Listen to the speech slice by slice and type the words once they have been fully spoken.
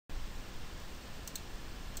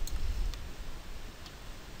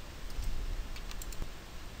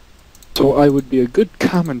So I would be a good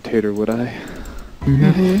commentator, would I?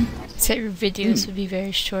 Except your videos would be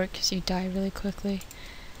very short because you die really quickly.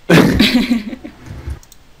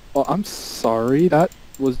 Well, I'm sorry. That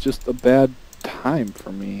was just a bad time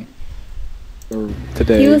for me. Or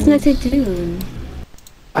today. He was not to do.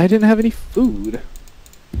 I didn't have any food.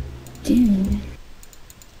 Dude.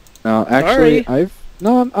 No, actually, Sorry.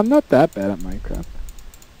 I'm not that bad at Minecraft.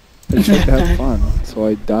 I just like to have fun, so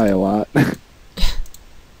I die a lot.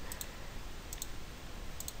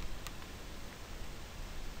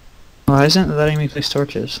 Why isn't it letting me place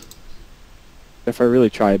torches? If I really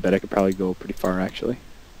try, I bet I could probably go pretty far, actually.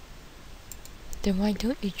 Then why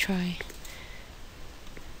don't you try?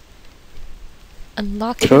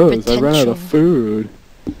 Unlock your Because potential. I ran out of food.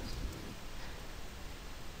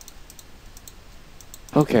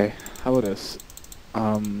 Okay, how about this?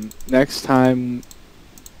 Next time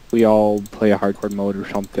we all play a hardcore mode or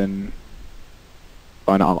something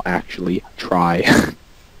fun, I'll actually try.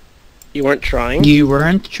 You weren't trying? You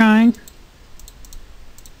weren't trying?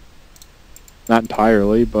 Not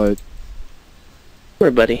entirely, but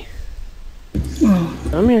Where, buddy?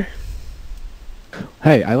 Come here.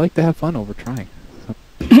 hey, I like to have fun over trying.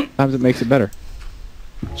 Sometimes it makes it better.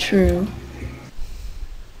 True.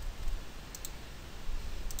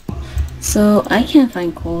 So, I can't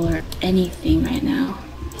find coal or anything right now.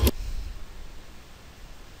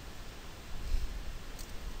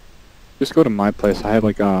 Just go to my place. I have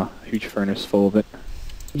like a huge furnace full of it.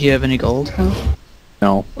 Do you have any gold? Oh.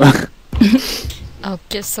 No. I'll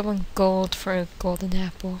give someone gold for a golden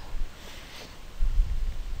apple.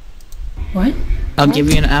 What? I'll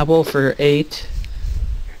give you an apple for 8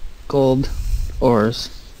 gold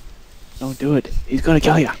ores. Don't do it. He's gonna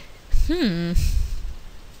kill you.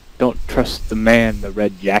 Don't trust the man, the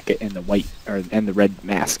red jacket, and the white, and the red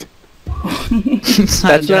mask. It's not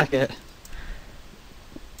That's a not- jacket.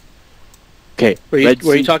 Okay. Were you red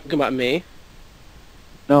suit- talking about me?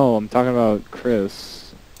 No, I'm talking about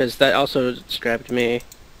Chris. Because that also described me.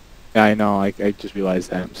 Yeah, I know. I just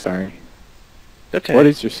realized that. I'm sorry. Okay. What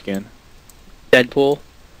is your skin? Deadpool?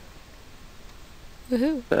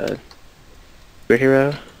 Woohoo.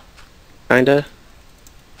 Superhero? Kinda?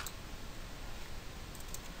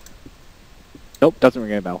 Nope, doesn't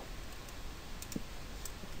ring a bell.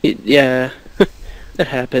 Yeah. That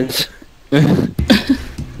happens.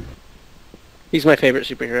 He's my favorite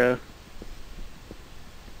superhero.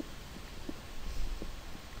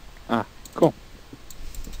 Ah, cool.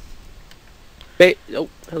 Wait, oh,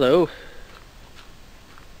 hello.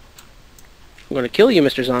 I'm gonna kill you,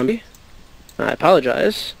 Mr. Zombie. I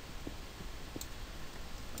apologize.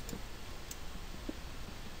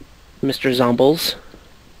 Mr. Zombles.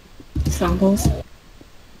 Zombles.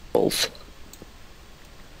 Zombles.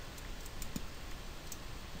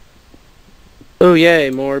 Oh yay,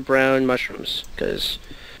 more brown mushrooms, because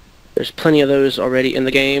there's plenty of those already in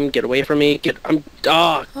the game. Get away from me.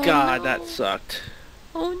 Oh god, no. that sucked.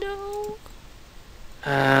 Oh no.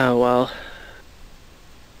 Ah, well,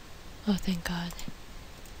 Oh, thank God.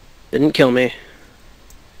 didn't kill me.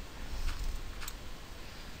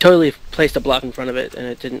 Totally placed a block in front of it and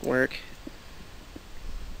it didn't work.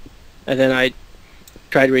 And then I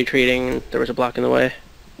tried retreating and there was a block in the way.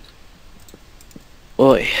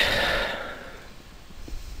 Boy.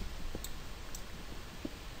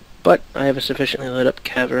 But I have a sufficiently lit up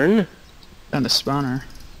cavern. Found a spawner.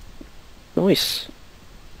 Nice.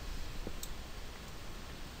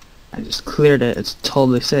 I just cleared it. It's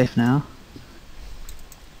totally safe now.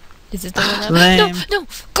 Is it the one that... Lame. No! No!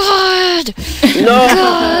 God! No!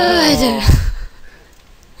 God!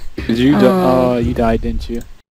 Did you? You died, didn't you?